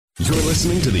You're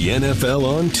listening to the NFL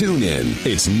on TuneIn.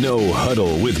 It's No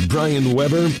Huddle with Brian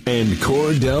Weber and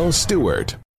Cordell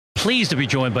Stewart. Pleased to be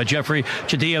joined by Jeffrey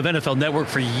Chadiha of NFL Network.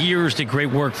 For years, did great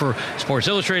work for Sports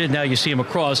Illustrated. Now you see him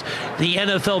across the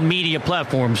NFL media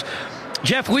platforms.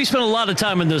 Jeff, we spent a lot of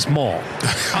time in this mall.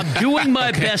 I'm doing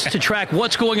my best to track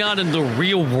what's going on in the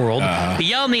real world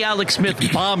beyond the Alex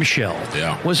Smith bombshell.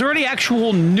 Yeah. Was there any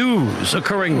actual news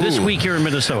occurring this week here in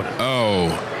Minnesota?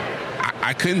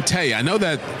 I couldn't tell you. I know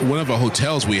that one of the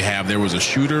hotels we have, there was a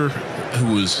shooter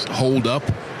who was holed up,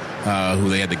 who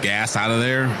they had to gas out of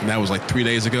there. And that was like 3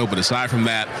 days ago. But aside from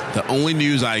that, the only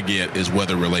news I get is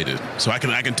weather related. So I can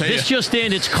tell you. This just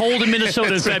in, it's cold in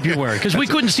Minnesota in February because we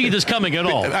couldn't see this coming at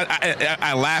all.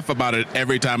 I laugh about it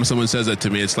every time someone says that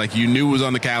to me. It's like you knew it was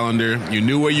on the calendar. You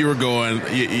knew where you were going.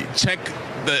 You check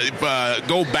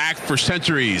go back for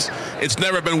centuries. It's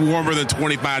never been warmer than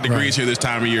 25 degrees here this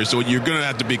time of year, so you're going to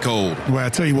have to be cold. Well, I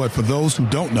tell you what, for those who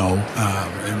don't know,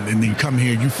 and you come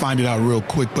here, you find it out real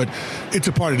quick, but it's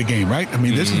a part of the game, right? I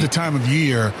mean, this is the time of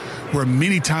year where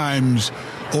many times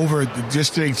over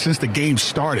just since the game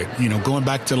started, going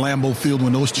back to Lambeau Field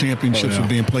when those championships were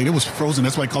being played, it was frozen.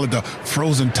 That's why I call it the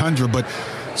frozen tundra. But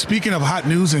speaking of hot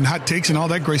news and hot takes and all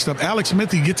that great stuff, Alex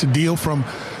Smith, he gets a deal from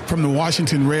the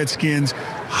Washington Redskins.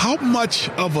 How much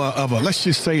of a let's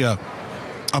just say a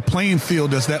playing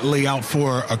field does that lay out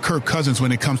for a Kirk Cousins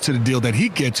when it comes to the deal that he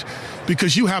gets?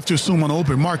 Because you have to assume on the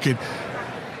open market,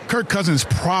 Kirk Cousins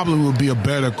probably will be a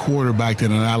better quarterback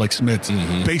than an Alex Smith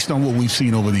based on what we've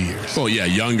seen over the years. Well, yeah,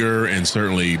 younger and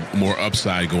certainly more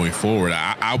upside going forward.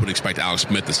 I would expect Alex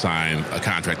Smith to sign a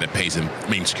contract that pays him,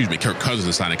 Kirk Cousins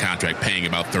to sign a contract paying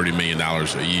about $30 million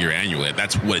a year annually.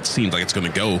 That's what it seems like it's going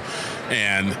to go.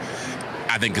 And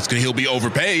I think he'll be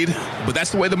overpaid, but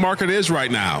that's the way the market is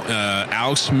right now.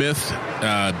 Alex Smith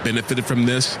benefited from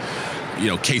this.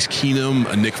 Case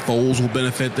Keenum, Nick Foles will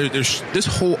benefit. This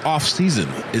whole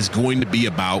offseason is going to be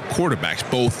about quarterbacks,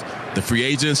 both the free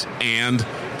agents and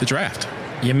the draft.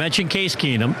 You mentioned Case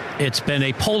Keenum. It's been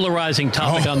a polarizing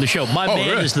topic on the show. My man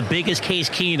really? is the biggest Case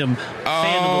Keenum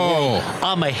fan of the world.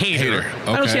 I'm a hater.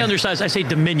 Okay. I don't say undersized. I say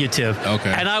diminutive.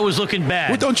 Okay. And I was looking bad.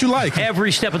 What don't you like?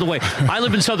 Every step of the way. I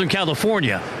live in Southern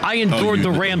California. I endured the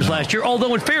Rams last year,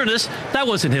 although in fairness, that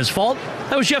wasn't his fault.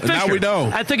 That was Jeff Fisher. Now we know.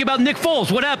 I think about Nick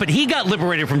Foles. What happened? He got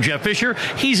liberated from Jeff Fisher.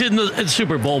 He's in the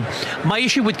Super Bowl. My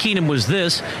issue with Keenum was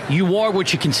this. You are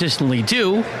what you consistently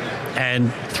do.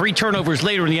 And 3 turnovers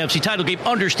later in the NFC title game,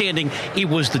 understanding it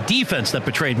was the defense that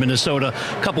betrayed Minnesota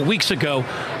a couple weeks ago.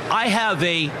 I have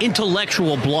a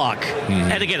intellectual block.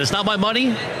 And again, it's not my money,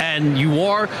 and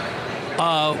your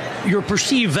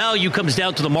perceived value comes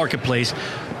down to the marketplace.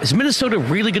 Is Minnesota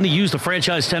really going to use the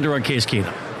franchise tender on Case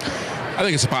Keenum? I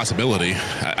think it's a possibility.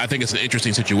 I think it's an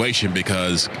interesting situation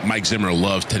because Mike Zimmer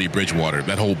loves Teddy Bridgewater.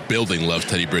 That whole building loves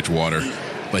Teddy Bridgewater.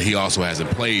 But he also hasn't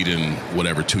played in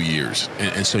 2 years.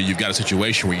 And so you've got a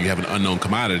situation where you have an unknown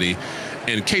commodity.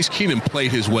 And Case Keenum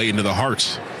played his way into the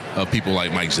hearts of people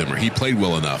like Mike Zimmer. He played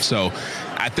well enough. So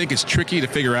I think it's tricky to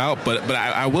figure out. But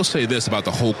I will say this about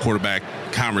the whole quarterback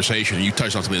conversation. You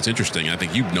touched on something that's interesting. I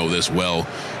think you know this well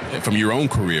from your own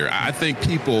career. I think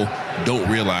people don't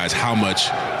realize how much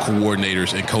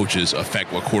coordinators and coaches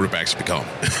affect what quarterbacks become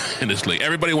in this league.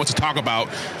 Everybody wants to talk about,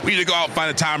 we need to go out and find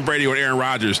a Tom Brady or Aaron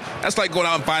Rodgers. That's like going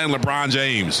out and finding LeBron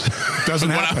James. Doesn't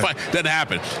happen. Doesn't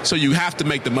happen. So you have to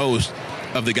make the most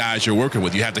of the guys you're working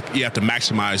with. You have to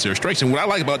maximize their strengths. And what I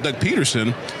like about Doug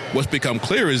Peterson, what's become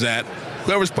clear is that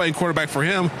whoever's playing quarterback for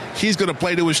him, he's going to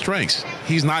play to his strengths.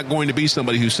 He's not going to be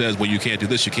somebody who says, well, you can't do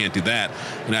this, you can't do that.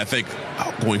 And I think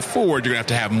going forward, you're going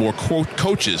to have more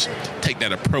coaches take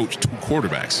that approach to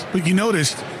quarterbacks. But you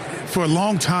noticed for a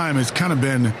long time it's kind of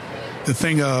been the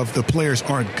thing of the players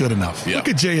aren't good enough. Yeah. Look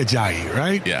at Jay Ajayi,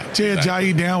 right? Yeah, Jay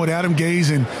Ajayi down with Adam Gase,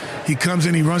 and he comes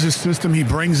in, he runs his system, he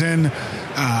brings in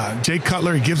Jay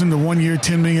Cutler, he gives him the 1 year,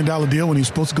 $10 million deal when he was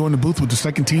supposed to go in the booth with the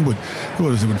second team with,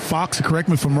 with Fox, correct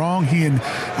me if I'm wrong, he and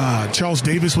Charles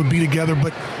Davis would be together,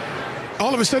 but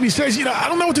all of a sudden he says, I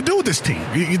don't know what to do with this team.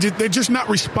 They're just not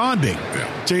responding.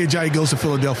 Yeah. Jay Ajayi goes to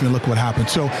Philadelphia and look what happened.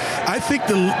 So I think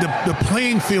the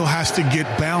playing field has to get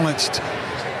balanced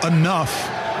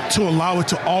enough to allow it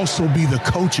to also be the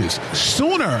coaches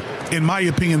sooner, in my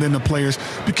opinion, than the players,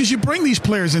 because you bring these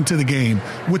players into the game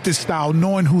with this style,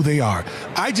 knowing who they are.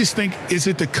 I just think, is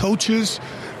it the coaches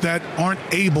that aren't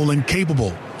able and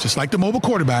capable, just like the mobile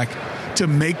quarterback, to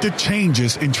make the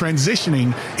changes in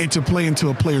transitioning into play into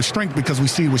a player's strength? Because we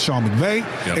see it with Sean McVay,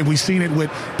 and we've seen it with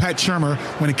Pat Shurmur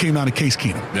when it came down to Case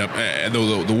Keenum. Yep. And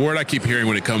the word I keep hearing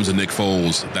when it comes to Nick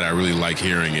Foles that I really like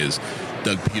hearing is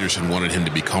Doug Peterson wanted him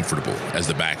to be comfortable as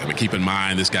the back. I mean, keep in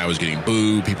mind, this guy was getting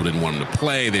booed. People didn't want him to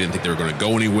play. They didn't think they were going to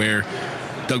go anywhere.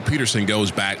 Doug Peterson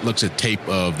goes back, looks at tape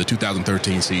of the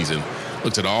 2013 season,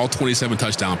 looks at all 27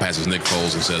 touchdown passes Nick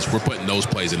Foles and says, we're putting those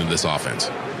plays into this offense.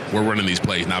 We're running these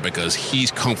plays now because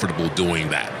he's comfortable doing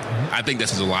that. I think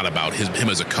this is a lot about him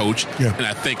as a coach. Yeah. And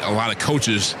I think a lot of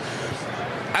coaches,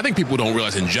 I think people don't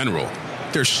realize in general,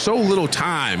 there's so little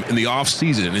time in the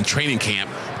offseason and in training camp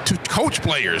to coach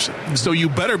players. So you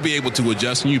better be able to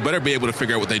adjust, and you better be able to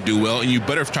figure out what they do well, and you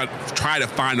better try to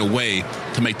find a way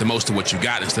to make the most of what you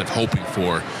got instead of hoping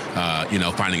for,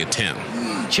 finding a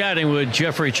 10. Chatting with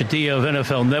Jeffrey Chadiha of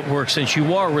NFL Network. Since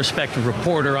you are a respected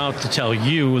reporter, I have to tell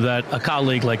you that a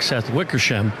colleague like Seth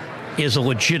Wickersham is a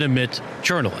legitimate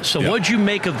journalist. So what'd you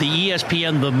make of the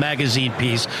ESPN The Magazine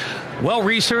piece?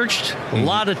 Well-researched, a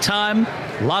lot of time,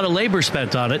 a lot of labor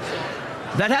spent on it.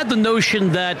 That had the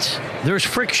notion that there's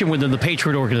friction within the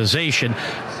Patriot organization.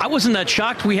 I wasn't that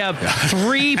shocked. We have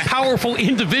three powerful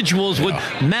individuals with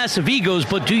massive egos,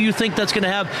 but do you think that's going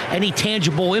to have any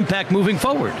tangible impact moving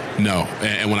forward? No.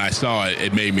 And when I saw it,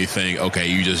 it made me think, okay,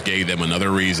 you just gave them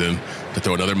another reason to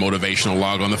throw another motivational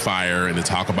log on the fire and to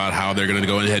talk about how they're going to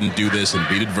go ahead and do this and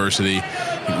beat adversity,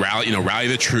 rally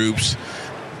the troops.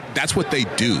 That's what they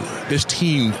do. This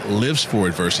team lives for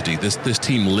adversity. This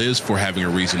team lives for having a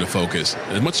reason to focus.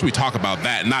 As much as we talk about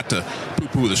that, not to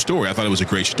poo-poo the story, I thought it was a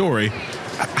great story.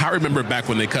 I remember back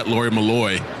when they cut Lori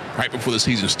Malloy right before the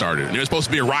season started. And there was supposed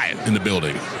to be a riot in the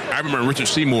building. I remember Richard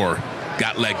Seymour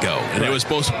got let go. And it was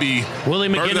supposed to be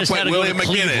William McGinnis had to go to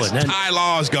Cleveland. Ty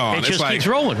Law's gone. It just keeps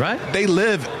rolling, right? They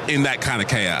live in that kind of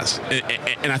chaos.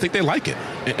 And I think they like it.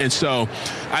 And so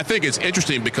I think it's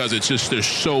interesting because it's just there's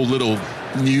so little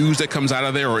news that comes out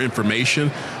of there or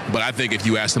information. But I think if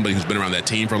you ask somebody who's been around that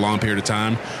team for a long period of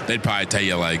time, they'd probably tell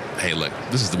you, like, hey, look,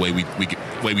 this is the way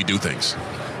we do things.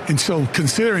 And so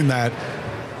considering that,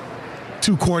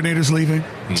 two coordinators leaving,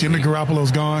 Jimmy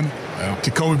Garoppolo's gone,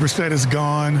 Jacoby Brissett is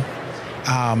gone,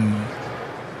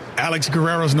 Alex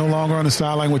Guerrero's no longer on the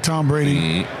sideline with Tom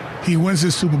Brady. He wins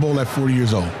his Super Bowl at 40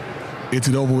 years old. It's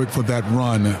it over with for that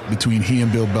run between he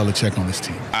and Bill Belichick on this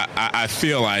team? I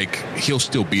feel like he'll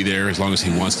still be there as long as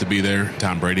he wants to be there.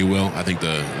 Tom Brady will. I think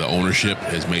the ownership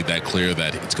has made that clear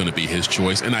that it's going to be his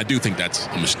choice. And I do think that's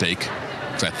a mistake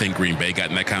because I think Green Bay got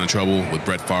in that kind of trouble with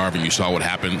Brett Favre, and you saw what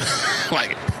happened.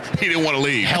 Like, he didn't want to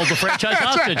leave. Held the franchise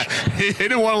hostage. Right. He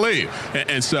didn't want to leave.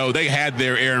 And so they had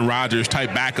their Aaron Rodgers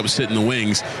type backup sit in the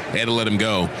wings. They had to let him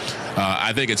go.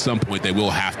 I think at some point they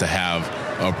will have to have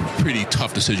a pretty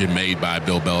tough decision made by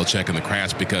Bill Belichick and the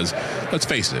Krafts because, let's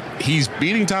face it, he's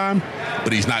beating time,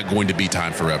 but he's not going to be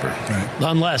time forever. Right.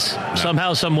 Unless,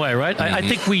 somehow, some way, right? I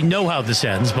think we know how this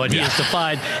ends, but he has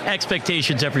defied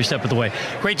expectations every step of the way.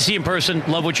 Great to see you in person.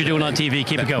 Love what you're doing on TV.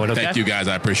 Keep it going, okay? Thank you, guys.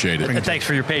 I appreciate it. And thanks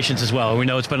for your patience as well. We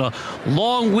know it's been a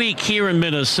long week here in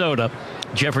Minnesota.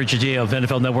 Jeffrey Chadiha of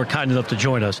NFL Network, kind enough to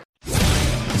join us.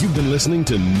 You've been listening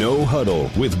to No Huddle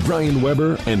with Brian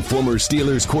Weber and former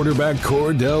Steelers quarterback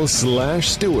Cordell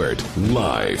 /Stewart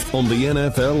live on the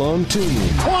NFL on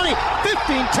TuneIn. 20,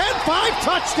 15, 10, 5,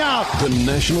 touchdown. The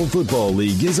National Football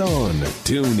League is on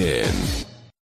TuneIn.